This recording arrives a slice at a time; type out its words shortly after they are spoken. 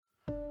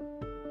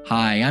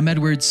Hi, I'm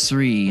Edward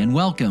Sri, and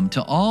welcome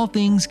to All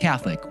Things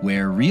Catholic,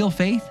 where real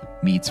faith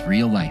meets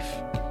real life.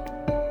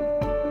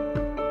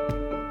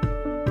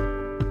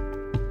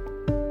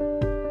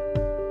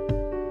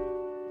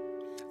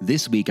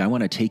 This week, I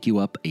want to take you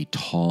up a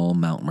tall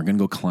mountain. We're going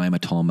to go climb a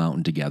tall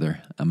mountain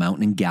together, a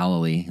mountain in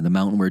Galilee, the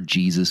mountain where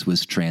Jesus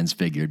was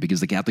transfigured, because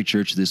the Catholic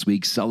Church this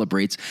week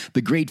celebrates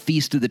the great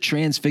feast of the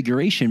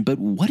Transfiguration. But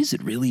what is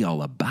it really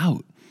all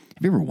about?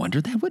 Have you ever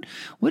wondered that?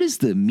 What is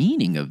the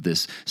meaning of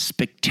this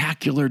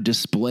spectacular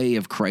display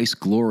of Christ's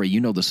glory?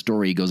 You know the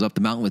story. He goes up the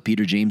mountain with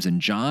Peter, James,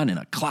 and John, and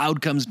a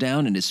cloud comes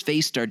down, and his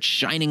face starts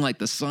shining like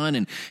the sun,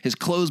 and his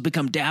clothes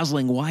become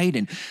dazzling white,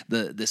 and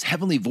this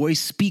heavenly voice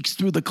speaks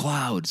through the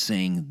cloud,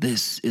 saying,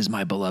 "This is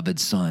my beloved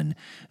Son,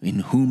 in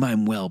whom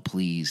I'm well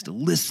pleased.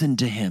 Listen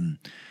to him."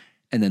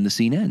 And then the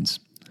scene ends.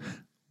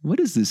 What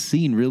is this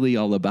scene really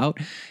all about?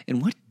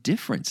 And what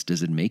difference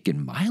does it make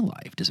in my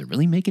life? Does it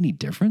really make any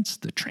difference?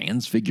 The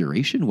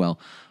Transfiguration? Well,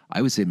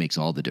 I would say it makes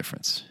all the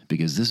difference,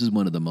 because this is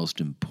one of the most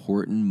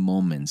important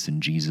moments in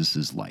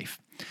Jesus' life.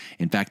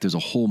 In fact, there's a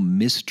whole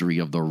mystery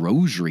of the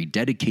Rosary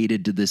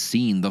dedicated to this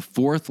scene, the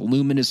fourth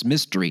luminous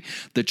mystery,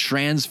 the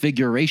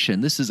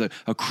Transfiguration. This is a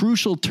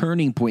crucial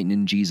turning point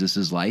in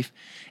Jesus' life,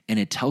 and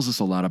it tells us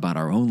a lot about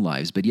our own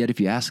lives. But yet, if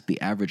you ask the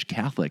average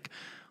Catholic,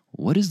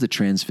 what is the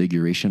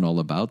Transfiguration all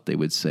about? They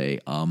would say,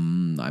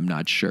 I'm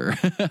not sure,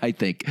 I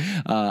think.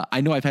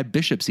 I know I've had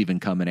bishops even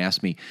come and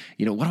ask me,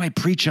 what do I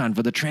preach on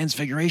for the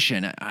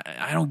Transfiguration?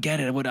 I don't get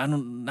it. I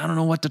don't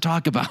know what to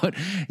talk about,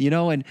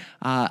 and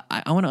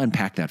I want to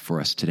unpack that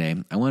for us today.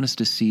 I want us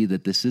to see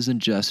that this isn't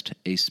just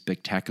a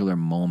spectacular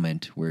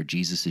moment where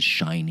Jesus is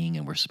shining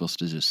and we're supposed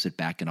to just sit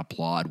back and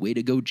applaud. Way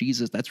to go,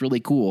 Jesus. That's really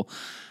cool.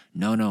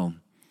 No.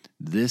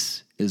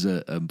 This is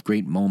a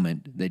great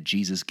moment that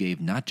Jesus gave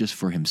not just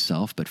for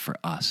himself, but for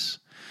us.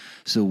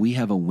 So we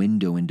have a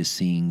window into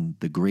seeing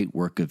the great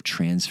work of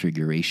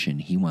transfiguration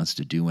he wants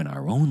to do in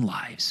our own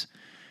lives.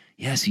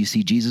 Yes, you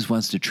see, Jesus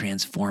wants to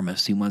transform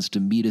us. He wants to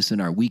meet us in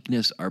our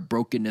weakness, our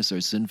brokenness, our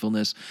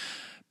sinfulness,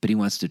 but he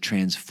wants to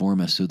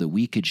transform us so that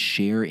we could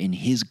share in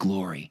his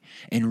glory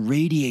and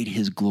radiate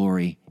his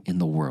glory in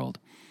the world.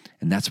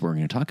 And that's what we're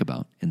going to talk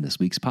about in this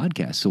week's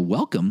podcast. So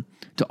welcome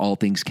to All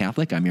Things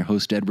Catholic. I'm your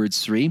host, Edward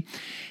Sri.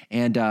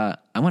 And I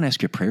want to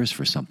ask your prayers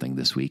for something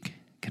this week.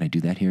 Can I do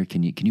that here?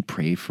 Can you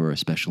pray for a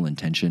special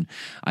intention?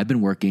 I've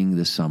been working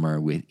this summer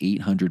with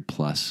 800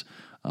 plus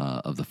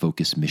of the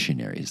Focus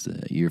missionaries.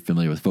 You're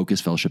familiar with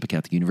Focus, Fellowship of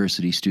Catholic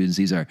University students.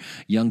 These are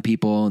young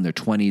people in their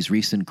 20s,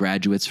 recent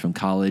graduates from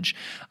college,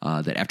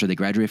 that after they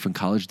graduate from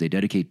college, they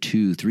dedicate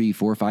 2, 3,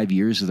 4, 5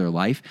 years of their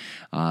life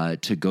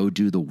to go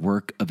do the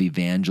work of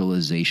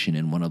evangelization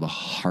in one of the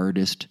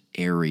hardest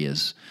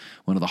areas,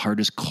 one of the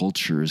hardest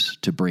cultures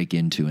to break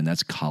into, and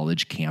that's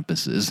college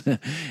campuses.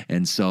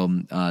 And so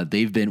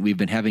we've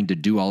been having to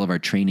do all of our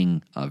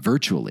training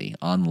virtually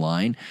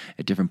online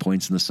at different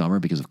points in the summer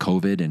because of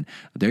COVID, and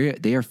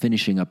they are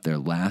finishing up their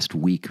last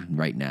week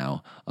right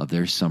now of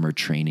their summer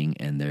training,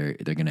 and they're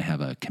going to have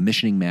a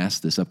commissioning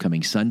mass this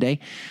upcoming Sunday,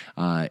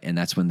 and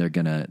that's when they're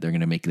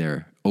gonna make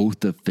their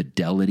oath of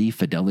fidelity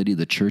to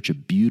the church, a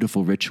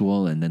beautiful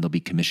ritual, and then they'll be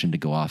commissioned to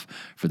go off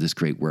for this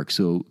great work.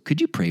 So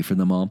could you pray for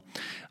them all?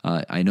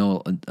 I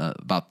know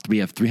we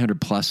have 300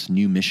 plus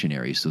new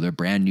missionaries, so they're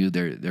brand new.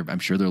 I'm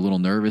sure they're a little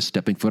nervous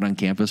stepping foot on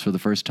campus for the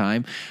first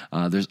time.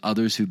 There's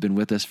others who've been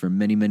with us for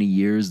many, many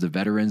years, the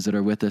veterans that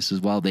are with us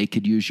as well. They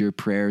could use your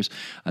prayers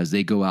as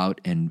they go out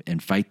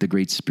and fight the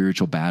great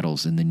spiritual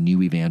battles in the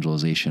new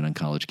evangelization on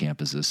college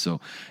campuses. So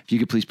if you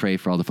could please pray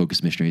for all the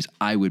Focus missionaries,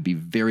 I would be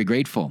very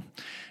grateful.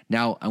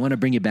 Now, I want to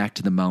bring you back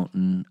to the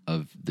mountain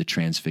of the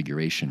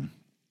Transfiguration.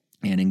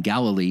 And in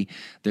Galilee,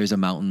 there's a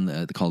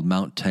mountain called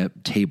Mount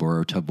Tabor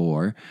or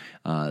Tabor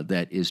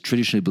that is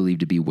traditionally believed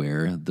to be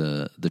where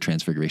the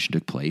Transfiguration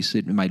took place.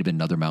 It might have been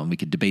another mountain. We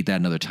could debate that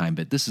another time,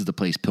 but this is the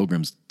place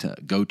pilgrims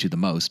go to the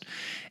most.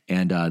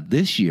 And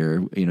this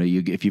year,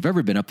 if you've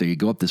ever been up there, you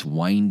go up this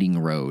winding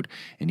road,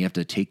 and you have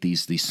to take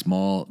these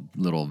small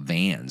little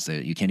vans.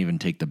 You can't even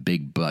take the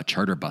big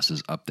charter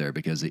buses up there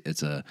because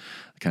it's a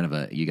kind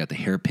of you got the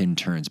hairpin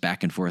turns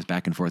back and forth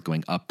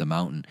going up the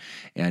mountain.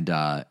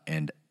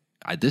 And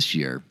this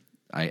year,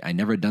 I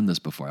never had done this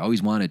before. I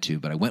always wanted to,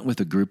 but I went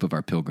with a group of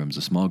our pilgrims,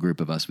 a small group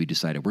of us. We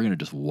decided we're going to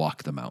just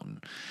walk the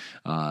mountain.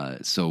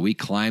 So we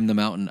climbed the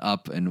mountain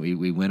up, and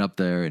we went up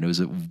there, and it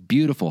was a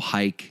beautiful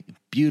hike,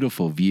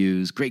 beautiful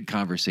views, great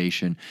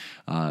conversation,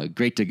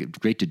 great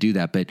to do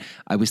that. But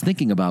I was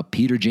thinking about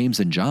Peter, James,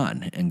 and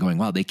John and going,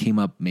 wow, they came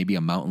up maybe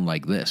a mountain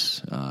like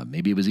this.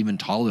 Maybe it was even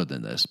taller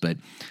than this, but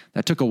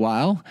that took a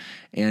while.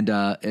 And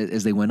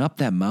as they went up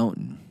that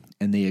mountain,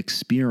 and they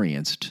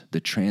experienced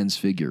the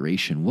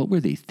Transfiguration, what were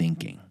they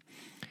thinking?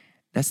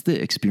 That's the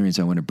experience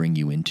I want to bring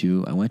you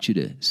into. I want you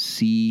to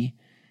see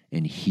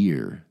and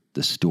hear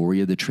the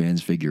story of the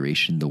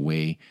Transfiguration the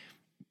way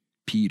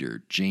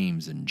Peter,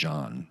 James, and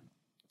John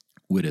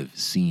would have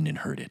seen and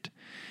heard it.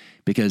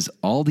 Because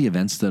all the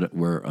events that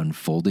were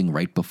unfolding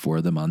right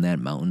before them on that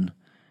mountain,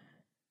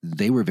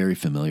 they were very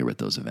familiar with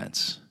those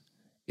events.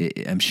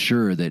 I'm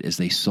sure that as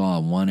they saw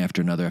one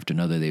after another,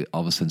 they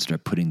all of a sudden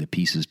start putting the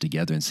pieces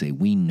together and say,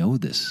 we know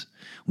this.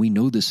 We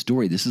know this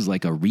story. This is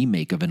like a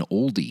remake of an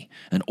oldie,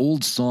 an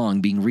old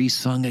song being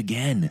re-sung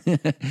again.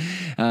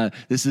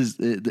 This is,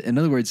 in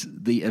other words,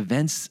 the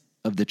events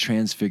of the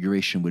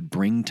Transfiguration would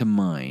bring to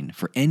mind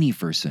for any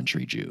first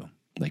century Jew,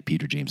 like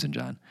Peter, James, and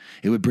John,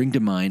 it would bring to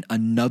mind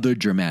another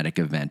dramatic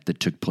event that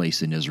took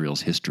place in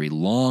Israel's history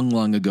long,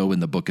 long ago in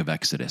the book of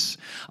Exodus,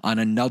 on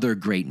another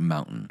great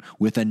mountain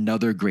with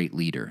another great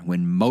leader,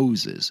 when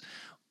Moses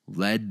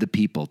led the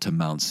people to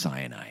Mount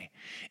Sinai.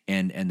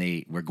 And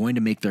they were going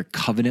to make their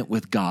covenant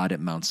with God at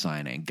Mount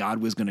Sinai. And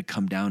God was going to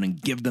come down and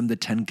give them the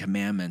 10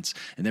 Commandments.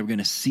 And they were going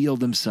to seal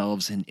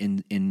themselves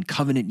in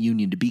covenant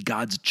union to be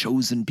God's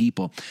chosen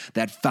people.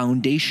 That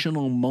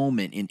foundational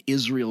moment in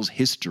Israel's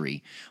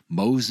history,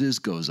 Moses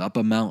goes up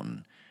a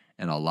mountain.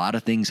 And a lot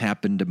of things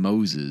happened to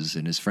Moses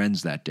and his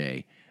friends that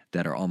day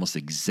that are almost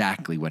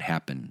exactly what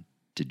happened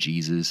to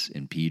Jesus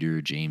and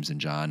Peter, James,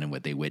 and John, and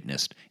what they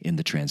witnessed in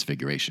the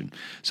Transfiguration.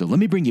 So let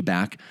me bring you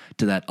back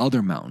to that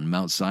other mountain,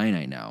 Mount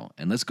Sinai now,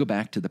 and let's go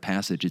back to the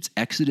passage. It's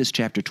Exodus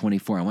chapter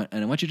 24.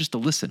 I want you just to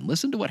listen.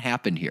 Listen to what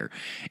happened here.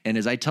 And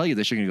as I tell you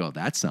this, you're going to go,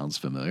 that sounds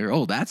familiar.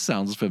 Oh, that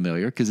sounds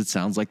familiar, because it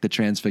sounds like the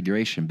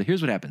Transfiguration. But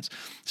here's what happens.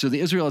 So the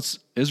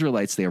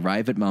Israelites, they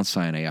arrive at Mount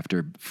Sinai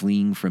after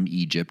fleeing from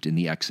Egypt in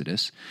the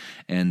Exodus,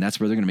 and that's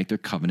where they're going to make their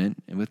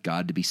covenant with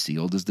God to be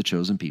sealed as the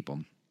chosen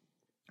people.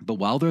 But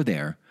while they're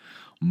there,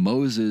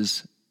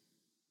 Moses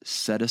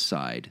set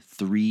aside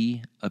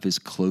 3 of his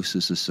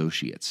closest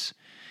associates.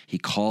 He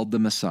called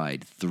them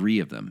aside, 3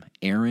 of them,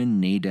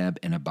 Aaron, Nadab,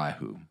 and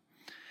Abihu.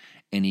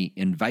 And he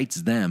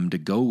invites them to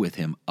go with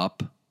him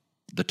up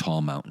the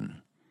tall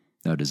mountain.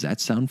 Now, does that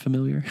sound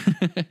familiar?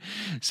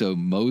 So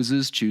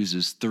Moses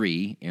chooses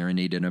 3, Aaron,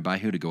 Nadab, and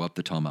Abihu, to go up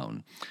the tall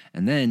mountain.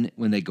 And then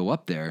when they go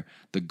up there,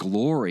 the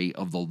glory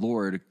of the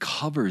Lord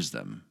covers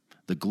them.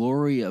 The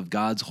glory of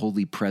God's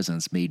holy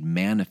presence made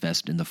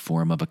manifest in the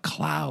form of a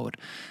cloud.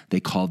 They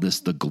call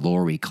this the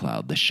glory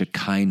cloud, the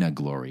Shekinah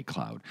glory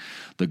cloud.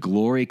 The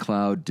glory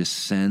cloud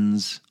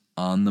descends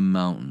on the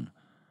mountain,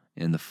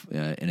 and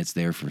it's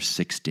there for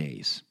 6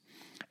 days.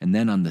 And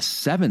then on the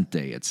 7th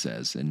day, it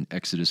says in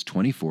Exodus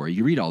 24,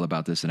 you read all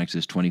about this in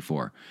Exodus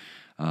 24,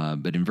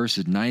 but in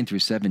verses 9 through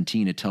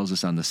 17, it tells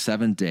us on the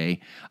 7th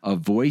day, a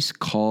voice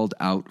called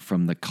out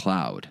from the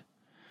cloud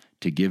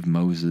to give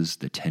Moses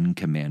the 10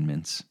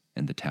 Commandments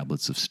and the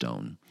tablets of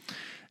stone.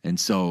 And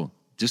so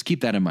just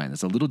keep that in mind.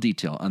 That's a little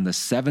detail. On the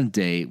 7th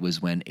day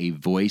was when a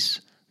voice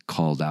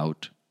called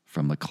out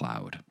from the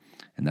cloud.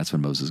 And that's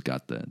when Moses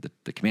got the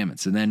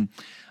commandments. And then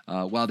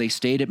while they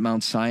stayed at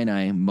Mount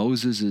Sinai,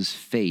 Moses'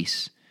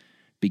 face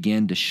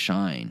began to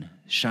shine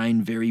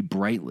very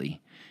brightly,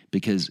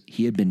 because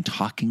he had been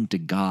talking to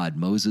God.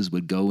 Moses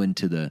would go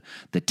into the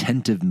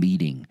tent of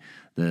meeting,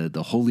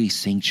 the holy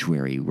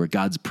sanctuary where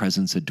God's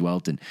presence had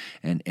dwelt,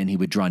 and he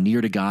would draw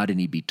near to God, and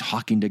he'd be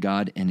talking to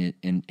God,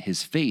 and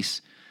his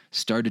face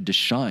started to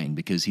shine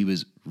because he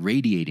was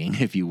radiating,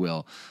 if you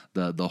will,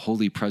 the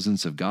holy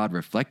presence of God,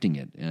 reflecting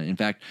it. In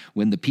fact,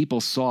 when the people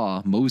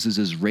saw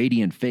Moses'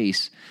 radiant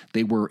face,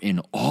 they were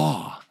in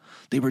awe.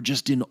 They were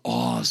just in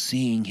awe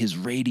seeing his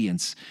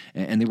radiance,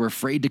 and they were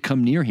afraid to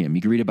come near him.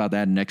 You can read about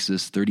that in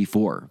Exodus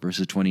 34,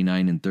 verses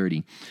 29 and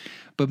 30.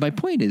 But my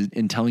point is,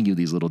 in telling you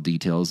these little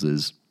details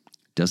is,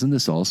 doesn't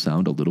this all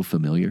sound a little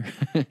familiar?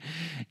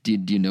 Do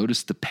you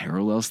notice the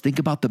parallels? Think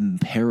about the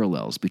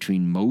parallels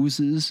between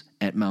Moses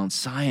at Mount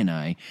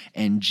Sinai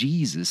and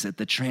Jesus at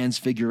the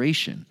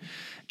Transfiguration.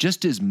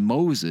 Just as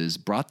Moses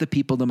brought the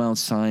people to Mount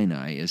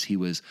Sinai as he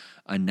was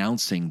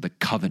announcing the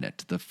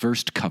covenant, the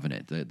first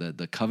covenant,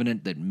 the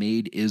covenant that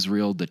made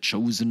Israel the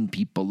chosen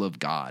people of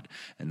God,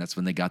 and that's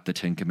when they got the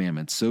 10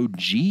 Commandments. So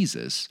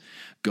Jesus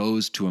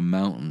goes to a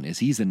mountain as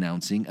he's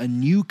announcing a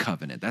new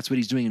covenant. That's what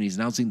he's doing, and he's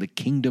announcing the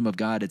kingdom of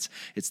God.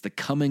 It's the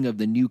coming of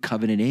the new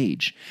covenant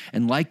age.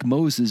 And like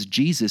Moses,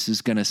 Jesus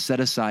is going to set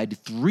aside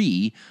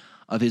 3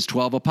 of his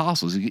 12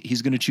 apostles.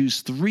 He's going to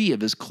choose 3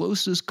 of his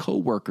closest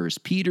co-workers,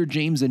 Peter,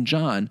 James, and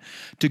John,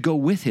 to go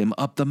with him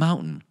up the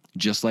mountain.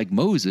 Just like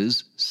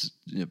Moses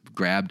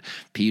grabbed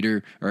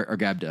Peter or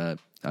grabbed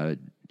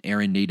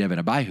Aaron, Nadab, and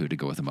Abihu to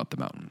go with him up the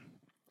mountain.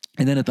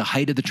 And then at the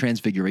height of the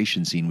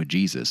Transfiguration scene with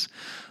Jesus,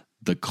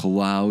 the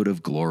cloud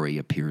of glory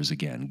appears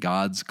again.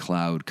 God's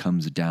cloud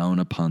comes down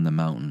upon the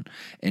mountain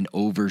and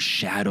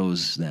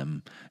overshadows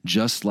them,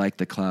 just like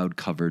the cloud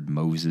covered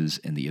Moses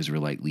and the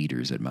Israelite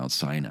leaders at Mount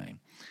Sinai.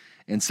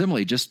 And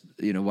similarly, just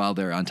while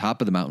they're on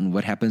top of the mountain,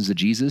 what happens to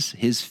Jesus?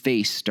 His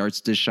face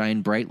starts to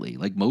shine brightly,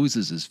 like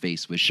Moses'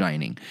 face was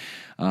shining.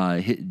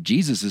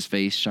 Jesus'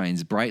 face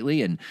shines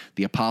brightly, and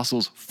the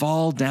apostles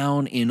fall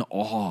down in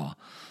awe.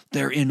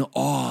 They're in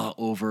awe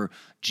over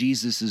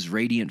Jesus'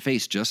 radiant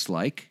face, just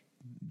like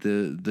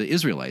the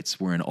Israelites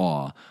were in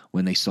awe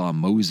when they saw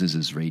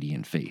Moses'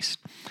 radiant face.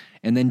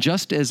 And then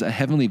just as a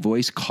heavenly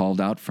voice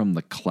called out from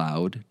the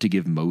cloud to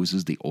give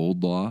Moses the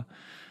old law,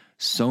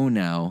 so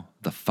now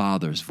the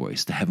Father's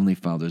voice, the Heavenly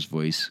Father's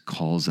voice,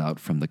 calls out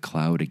from the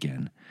cloud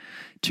again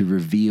to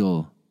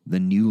reveal the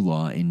new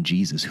law in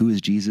Jesus. Who is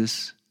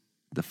Jesus?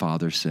 the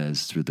Father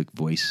says through the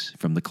voice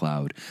from the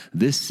cloud,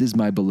 "This is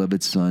my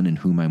beloved Son in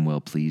whom I'm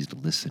well pleased.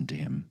 Listen to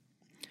him."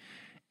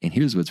 And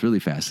here's what's really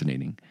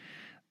fascinating.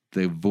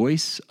 The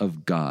voice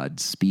of God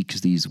speaks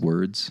these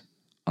words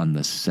on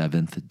the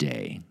seventh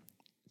day.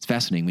 It's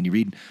fascinating. When you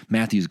read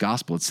Matthew's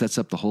gospel, it sets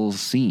up the whole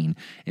scene.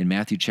 In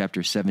Matthew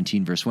chapter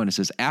 17, verse 1, it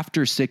says,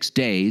 "After 6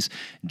 days,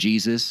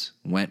 Jesus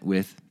went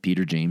with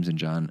Peter, James, and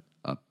John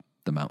up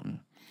the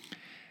mountain."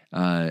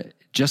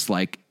 Just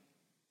like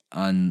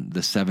on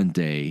the seventh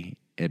day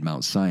at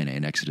Mount Sinai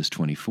in Exodus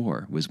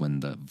 24 was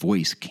when the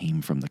voice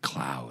came from the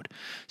cloud,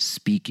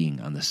 speaking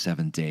on the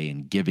seventh day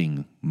and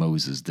giving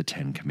Moses the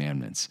 10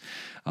 commandments.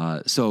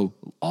 So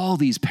all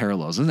these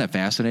parallels, isn't that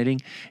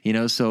fascinating?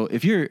 So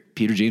if you're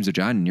Peter, James, or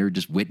John, and you're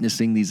just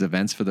witnessing these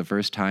events for the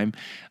first time,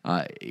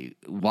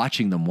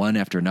 watching them one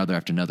after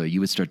another, you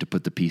would start to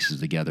put the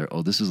pieces together.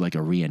 Oh, this is like a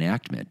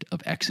reenactment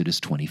of Exodus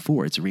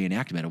 24. It's a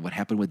reenactment of what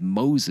happened with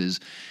Moses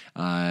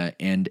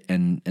and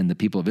the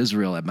people of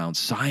Israel at Mount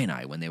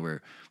Sinai when they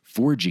were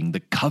forging the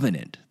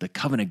covenant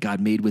God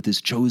made with his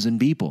chosen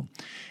people.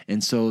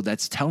 And so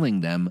that's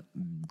telling them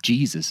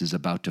Jesus is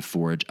about to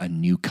forge a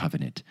new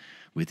covenant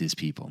with his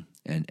people.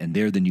 And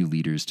they're the new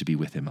leaders to be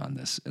with him on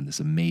this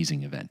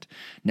amazing event.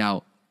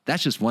 Now,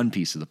 that's just one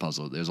piece of the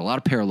puzzle. There's a lot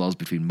of parallels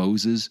between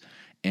Moses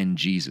and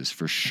Jesus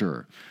for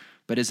sure.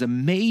 But as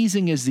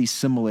amazing as these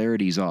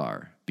similarities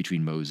are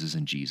between Moses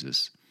and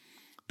Jesus,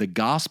 the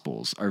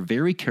Gospels are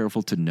very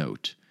careful to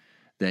note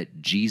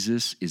that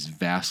Jesus is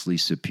vastly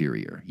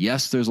superior.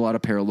 Yes, there's a lot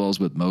of parallels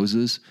with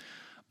Moses,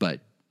 but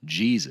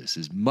Jesus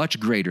is much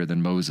greater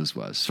than Moses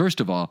was.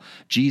 First of all,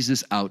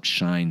 Jesus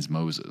outshines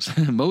Moses.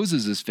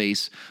 Moses'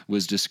 face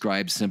was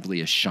described simply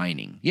as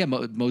shining. Yeah,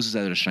 Moses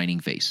had a shining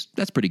face.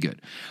 That's pretty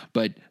good.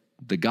 But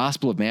the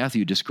Gospel of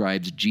Matthew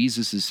describes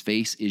Jesus'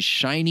 face is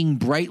shining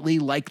brightly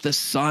like the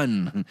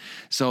sun.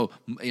 So,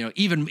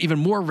 even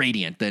more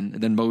radiant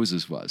than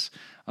Moses was.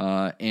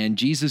 And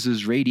Jesus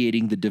is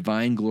radiating the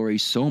divine glory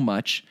so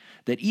much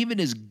that even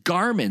his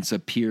garments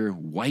appear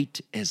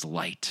white as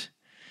light.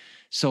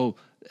 So,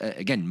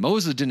 again,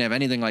 Moses didn't have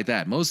anything like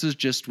that. Moses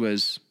just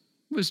was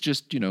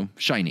just,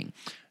 shining.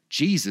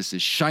 Jesus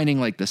is shining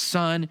like the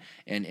sun,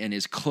 and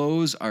his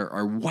clothes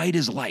are white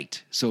as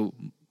light. So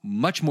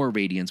much more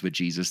radiance with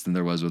Jesus than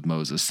there was with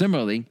Moses.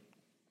 Similarly,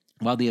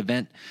 while the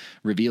event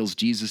reveals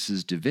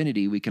Jesus'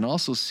 divinity, we can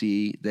also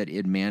see that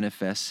it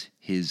manifests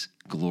his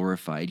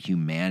glorified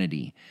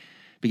humanity.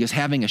 Because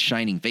having a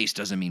shining face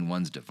doesn't mean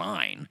one's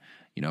divine.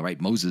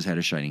 Right? Moses had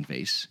a shining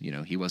face.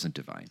 He wasn't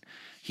divine.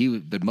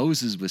 But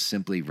Moses was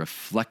simply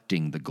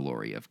reflecting the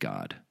glory of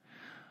God.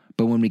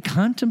 But when we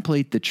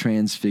contemplate the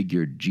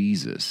transfigured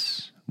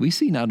Jesus, we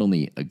see not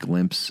only a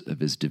glimpse of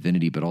his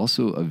divinity, but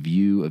also a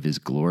view of his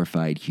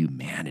glorified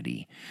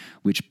humanity,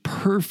 which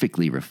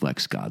perfectly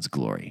reflects God's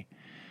glory.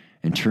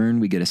 In turn,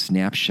 we get a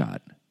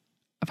snapshot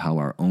of how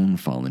our own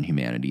fallen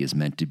humanity is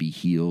meant to be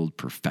healed,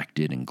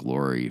 perfected, and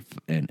glory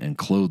and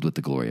clothed with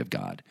the glory of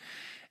God.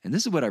 And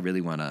this is what I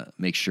really want to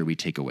make sure we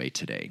take away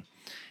today,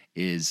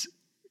 is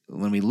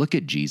when we look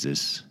at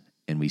Jesus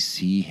and we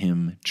see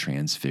him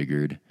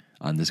transfigured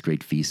on this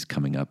great feast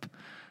coming up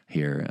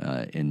here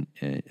in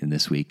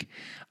this week,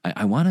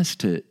 I want us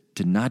to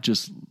not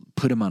just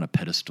put him on a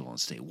pedestal and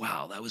say,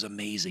 wow, that was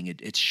amazing.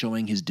 It's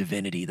showing his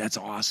divinity. That's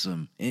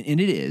awesome. And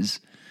it is,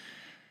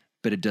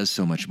 but it does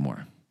so much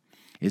more.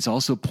 It's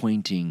also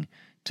pointing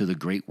to the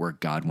great work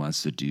God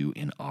wants to do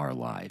in our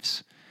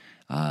lives.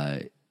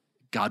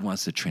 God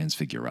wants to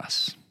transfigure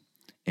us.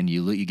 And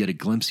you get a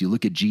glimpse, you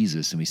look at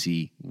Jesus, and we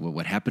see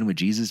what happened with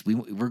Jesus.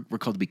 We're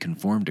called to be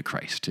conformed to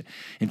Christ.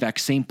 In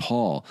fact, St.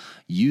 Paul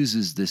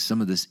uses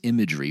some of this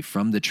imagery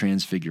from the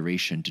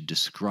transfiguration to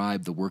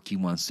describe the work he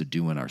wants to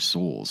do in our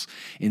souls.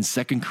 In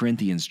 2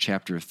 Corinthians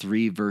chapter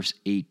 3, verse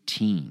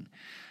 18,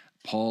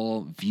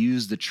 Paul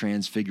views the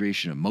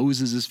transfiguration of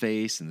Moses'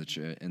 face and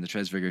the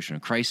transfiguration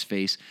of Christ's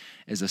face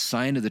as a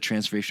sign of the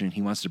transformation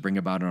he wants to bring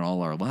about in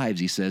all our lives.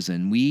 He says,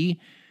 "And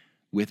we,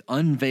 with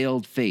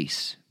unveiled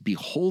face,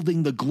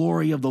 beholding the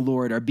glory of the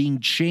Lord, are being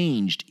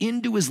changed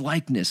into his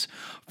likeness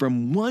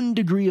from one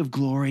degree of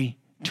glory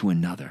to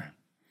another."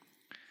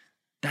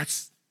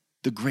 That's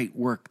the great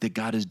work that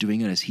God is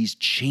doing in us. He's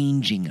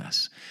changing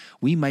us.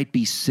 We might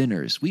be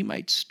sinners. We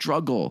might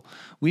struggle.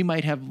 We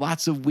might have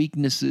lots of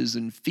weaknesses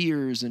and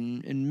fears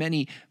and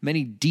many,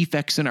 many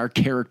defects in our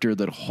character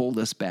that hold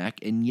us back.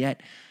 And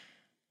yet,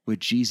 what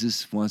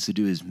Jesus wants to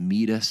do is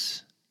meet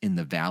us in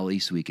the valley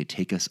so he could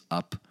take us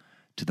up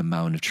to the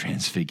Mount of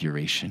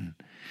Transfiguration.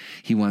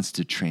 He wants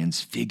to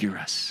transfigure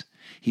us.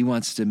 He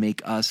wants to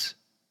make us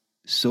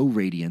so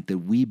radiant that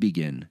we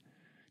begin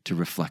to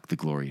reflect the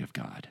glory of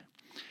God.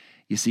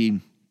 You see,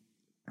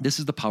 this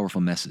is the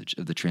powerful message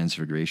of the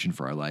Transfiguration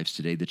for our lives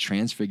today. The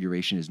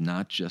Transfiguration is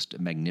not just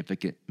a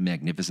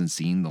magnificent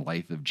scene, the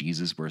life of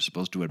Jesus we're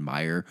supposed to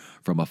admire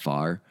from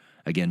afar,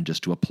 again,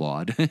 just to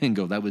applaud and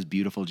go, that was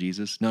beautiful,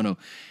 Jesus. No,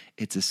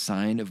 it's a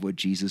sign of what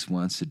Jesus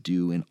wants to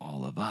do in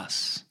all of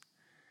us.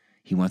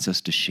 He wants us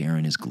to share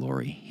in his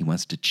glory. He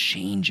wants to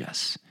change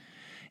us.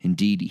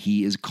 Indeed,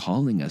 he is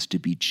calling us to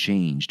be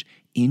changed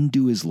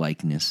into his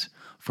likeness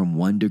from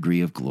one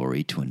degree of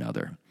glory to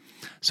another.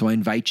 So I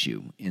invite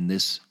you in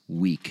this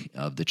week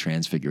of the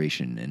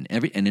Transfiguration, and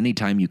any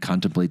time you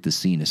contemplate the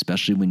scene,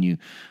 especially when you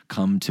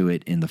come to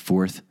it in the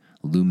fourth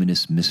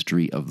luminous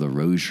mystery of the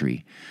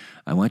Rosary,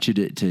 I want you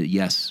to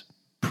yes,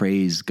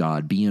 praise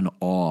God, be in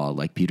awe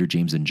like Peter,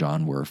 James, and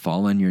John were.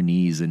 Fall on your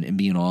knees and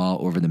be in awe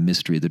over the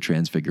mystery of the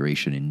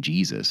Transfiguration in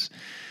Jesus.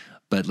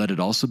 But let it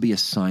also be a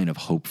sign of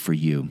hope for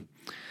you,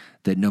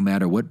 that no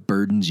matter what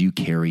burdens you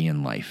carry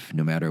in life,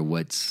 no matter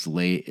what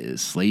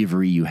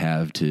slavery you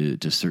have to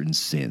certain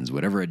sins,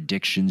 whatever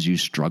addictions you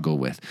struggle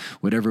with,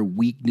 whatever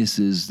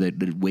weaknesses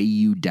that weigh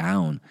you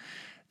down,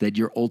 that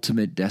your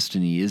ultimate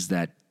destiny is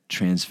that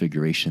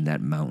transfiguration,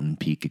 that mountain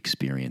peak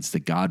experience,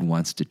 that God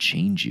wants to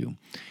change you.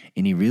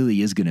 And he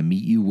really is going to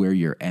meet you where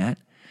you're at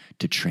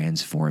to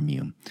transform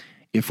you.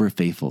 If we're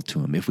faithful to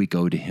him, if we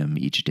go to him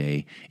each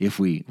day, if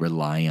we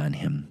rely on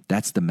him.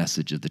 That's the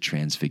message of the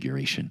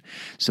Transfiguration.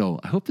 So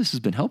I hope this has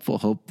been helpful.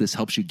 Hope this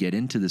helps you get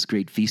into this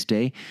great feast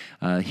day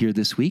here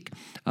this week.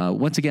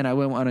 Once again, I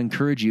want to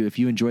encourage you, if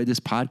you enjoyed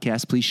this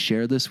podcast, please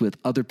share this with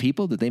other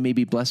people that they may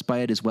be blessed by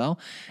it as well.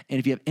 And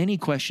if you have any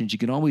questions, you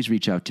can always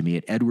reach out to me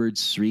at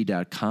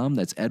edwardsri.com.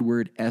 That's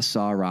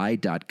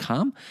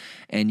edwardsri.com.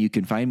 And you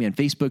can find me on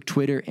Facebook,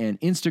 Twitter, and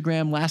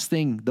Instagram. Last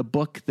thing, the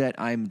book that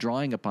I'm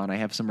drawing upon, I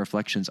have some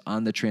reflections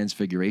on the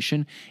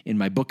Transfiguration in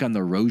my book on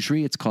the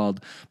Rosary. It's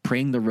called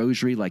Praying the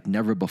Rosary Like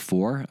Never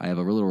Before. I have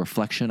a little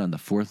reflection on the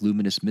fourth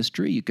luminous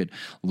mystery. You could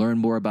learn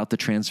more about the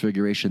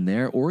Transfiguration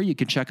there, or you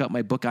can check out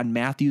my book on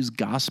Matthew's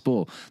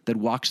Gospel that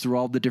walks through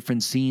all the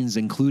different scenes,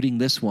 including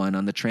this one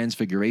on the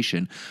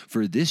Transfiguration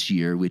for this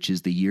year, which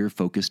is the year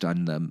focused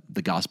on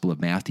the Gospel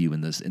of Matthew in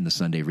the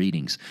Sunday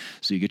readings.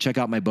 So you can check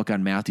out my book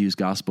on Matthew's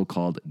Gospel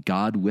called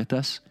God with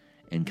Us,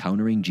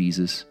 Encountering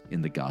Jesus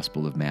in the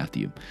Gospel of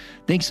Matthew.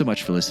 Thanks so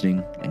much for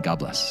listening, and God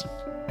bless.